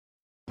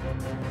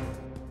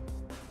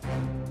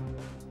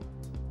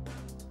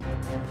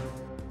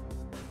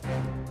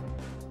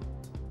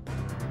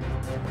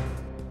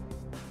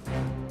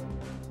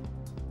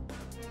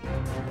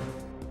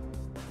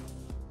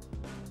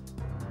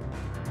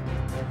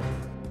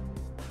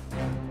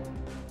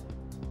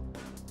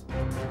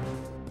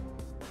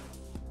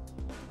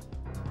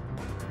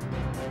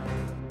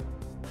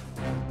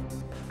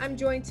I'm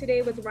joined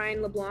today with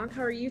Ryan Leblanc.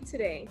 How are you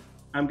today?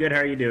 I'm good. How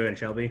are you doing,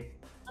 Shelby?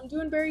 I'm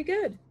doing very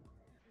good.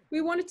 We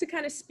wanted to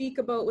kind of speak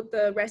about with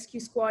the rescue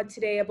squad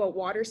today about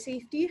water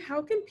safety.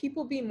 How can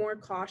people be more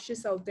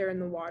cautious out there in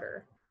the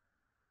water?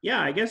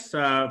 Yeah, I guess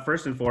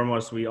first and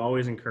foremost, we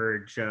always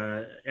encourage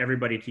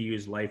everybody to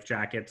use life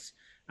jackets,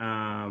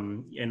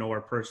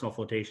 or personal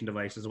flotation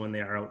devices when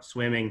they are out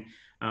swimming.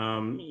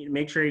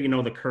 Make sure you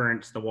know the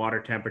currents, the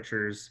water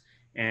temperatures,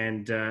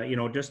 and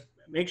just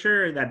make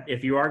sure that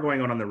if you are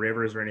going out on the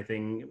rivers or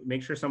anything,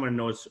 make sure someone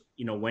knows,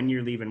 when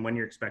you're leaving, when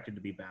you're expected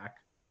to be back.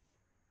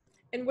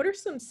 And what are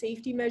some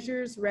safety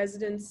measures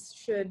residents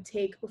should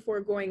take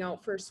before going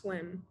out for a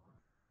swim?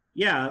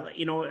 Yeah,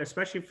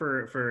 especially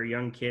for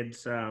young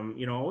kids,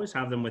 always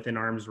have them within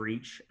arm's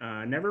reach.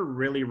 Never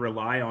really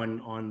rely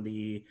on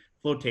the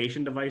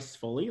flotation device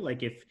fully.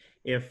 Like if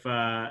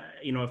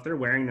they're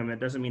wearing them,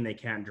 it doesn't mean they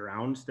can't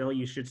drown. Still,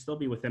 you should still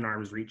be within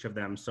arm's reach of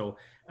them. So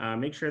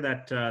make sure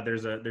that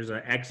there's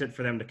an exit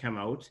for them to come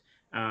out,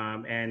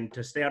 and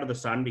to stay out of the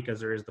sun because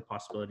there is the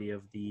possibility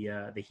of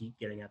the heat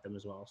getting at them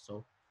as well.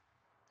 So.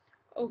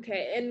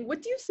 Okay, and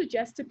what do you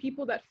suggest to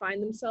people that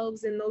find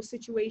themselves in those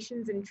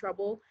situations in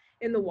trouble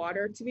in the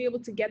water to be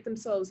able to get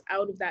themselves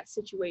out of that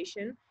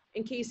situation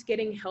in case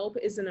getting help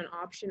isn't an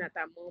option at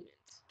that moment?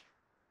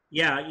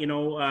 Yeah,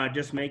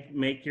 just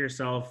make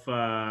yourself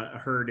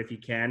heard if you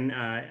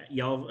can.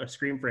 Yell,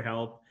 scream for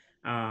help.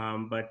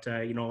 But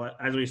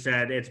as we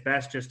said, it's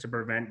best just to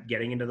prevent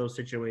getting into those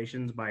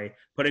situations by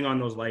putting on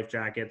those life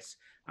jackets,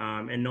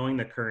 and knowing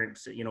the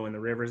currents. In the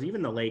rivers,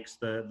 even the lakes.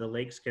 The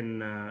lakes can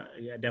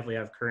definitely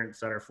have currents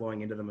that are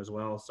flowing into them as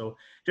well. So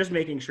just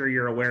making sure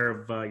you're aware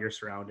of your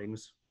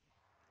surroundings.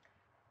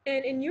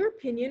 And in your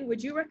opinion,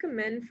 would you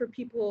recommend for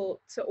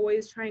people to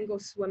always try and go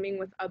swimming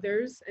with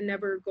others and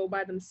never go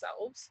by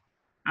themselves?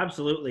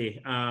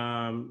 Absolutely.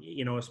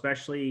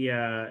 Especially,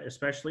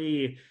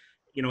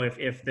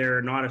 if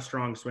they're not a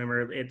strong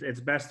swimmer, it's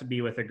best to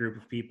be with a group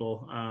of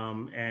people,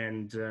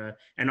 and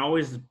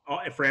always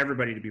for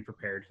everybody to be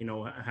prepared.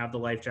 Have the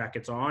life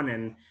jackets on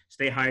and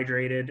stay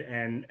hydrated,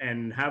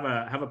 and have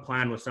a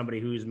plan with somebody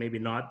who's maybe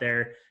not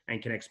there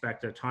and can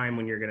expect a time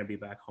when you're going to be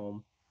back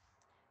home.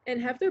 And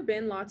have there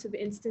been lots of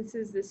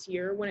instances this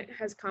year when it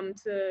has come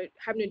to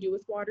having to do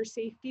with water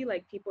safety,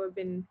 like people have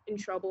been in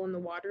trouble in the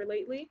water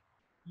lately?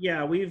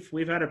 Yeah,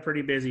 we've had a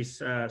pretty busy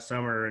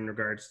summer in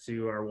regards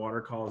to our water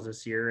calls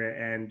this year,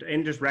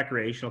 and just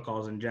recreational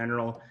calls in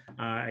general.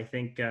 I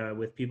think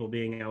with people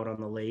being out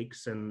on the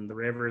lakes and the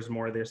rivers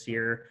more this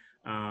year,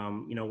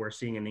 we're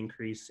seeing an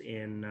increase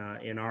in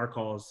our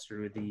calls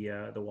through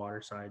the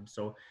water side.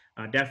 So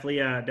definitely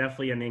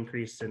an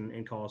increase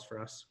in calls for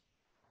us.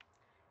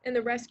 And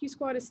the rescue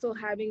squad is still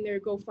having their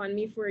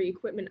GoFundMe for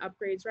equipment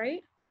upgrades,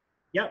 right?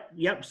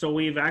 Yep. So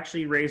we've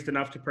actually raised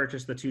enough to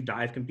purchase the two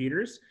dive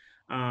computers.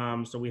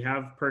 So we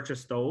have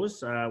purchased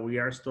those. We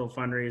are still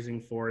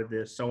fundraising for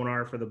the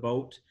sonar for the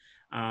boat,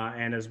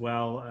 and as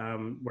well,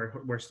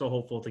 we're still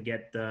hopeful to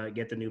get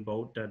the new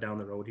boat down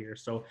the road here.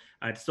 So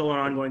it's still an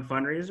ongoing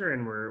fundraiser,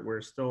 and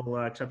we're still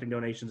accepting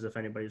donations if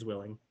anybody's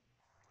willing.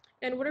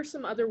 And what are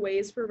some other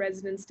ways for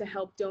residents to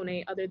help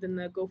donate other than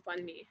the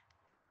GoFundMe?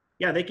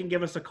 Yeah, they can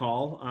give us a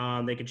call.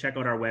 They can check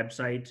out our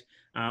website,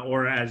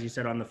 or as you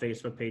said on the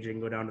Facebook page, you can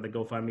go down to the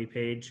GoFundMe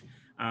page.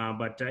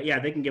 But yeah,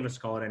 they can give us a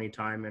call at any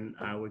time,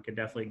 and we could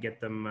definitely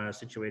get them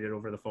situated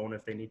over the phone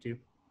if they need to.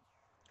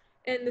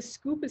 And the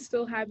Scoop is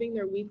still having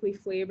their weekly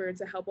flavor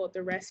to help out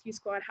the rescue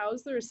squad.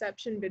 How's the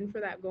reception been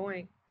for that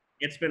going?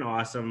 It's been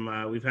awesome.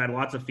 We've had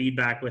lots of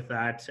feedback with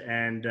that,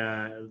 and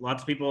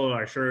lots of people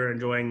are sure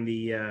enjoying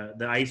the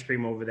ice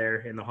cream over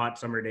there in the hot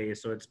summer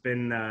days. So it's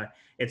been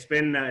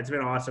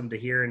awesome to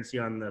hear and see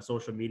on the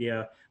social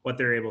media what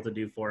they're able to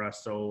do for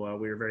us. So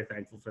we're very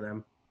thankful for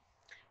them.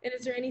 And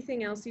is there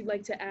anything else you'd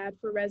like to add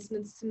for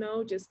residents to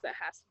know, just that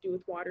has to do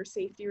with water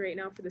safety right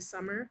now for the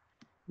summer?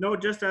 No,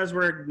 just as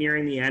we're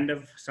nearing the end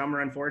of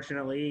summer,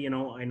 unfortunately,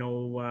 I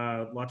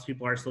know lots of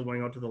people are still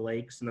going out to the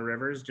lakes and the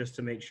rivers just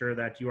to make sure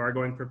that you are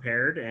going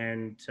prepared,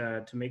 and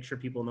to make sure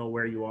people know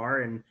where you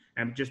are, and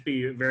just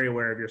be very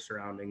aware of your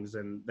surroundings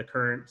and the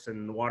currents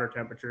and the water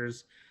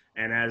temperatures.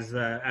 And as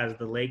the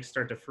lakes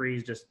start to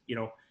freeze, just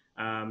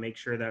make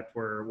sure that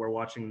we're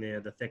watching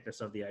the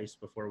thickness of the ice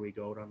before we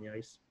go out on the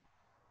ice.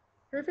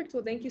 Perfect.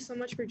 Well, thank you so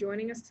much for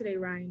joining us today,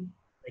 Ryan.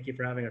 Thank you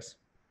for having us.